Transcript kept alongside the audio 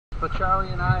So Charlie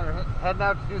and I are heading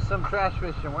out to do some trash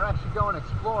fishing. We're actually going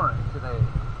exploring today.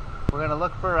 We're going to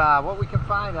look for what we can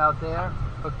find out there.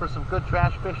 Look for some good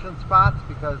trash fishing spots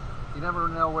because you never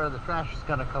know where the trash is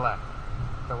going to collect.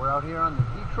 So we're out here on the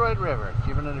Detroit River,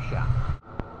 giving it a shot.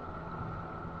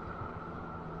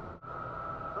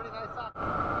 Pretty nice up.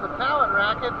 The pallet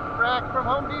rack from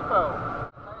Home Depot.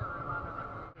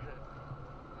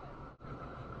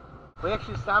 We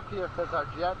actually stopped here because our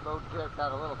boat jet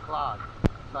got a little clogged.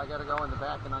 So I got to go in the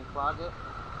back and unclog it.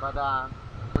 But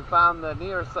we found the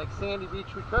nearest sandy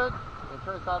beach we could. It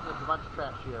turns out there's a bunch of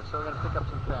trash here, so we're going to pick up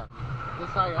some trash. This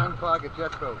is how you unclog a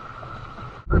jet boat.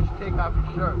 First you take off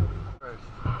your shirt first.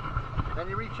 Then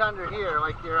you reach under here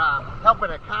like you're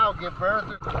helping a cow give birth.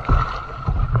 You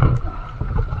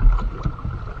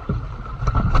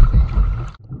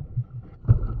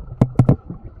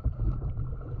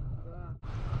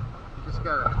just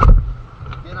got to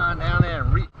get on down there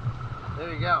and reach.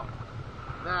 There you go.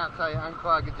 That's how you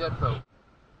unclog a jet boat.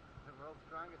 The world's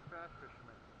strongest trash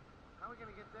fisherman. How are we going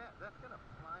to get that? That's going to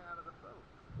fly out of the boat.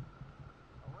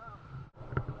 Oh well.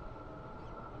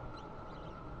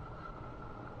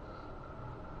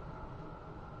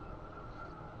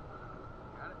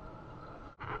 Got it?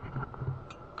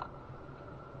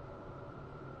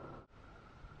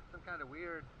 Some kind of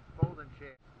weird folding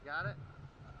shape. Got it?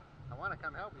 I want to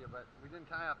come help you, but we didn't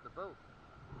tie off the boat.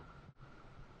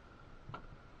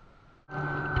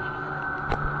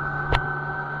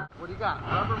 What do you got?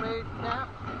 Rubbermaid cap?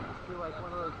 To like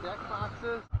one of those deck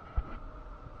boxes?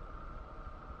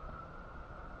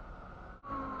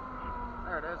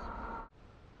 There it is.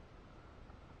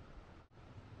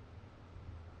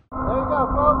 There you go,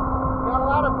 folks. Got a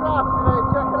lot of trash today.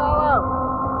 Check it all out.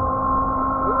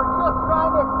 We were just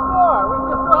trying to explore. We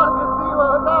just wanted to see what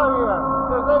was out here. If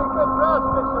there's any good trash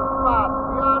fishing spots.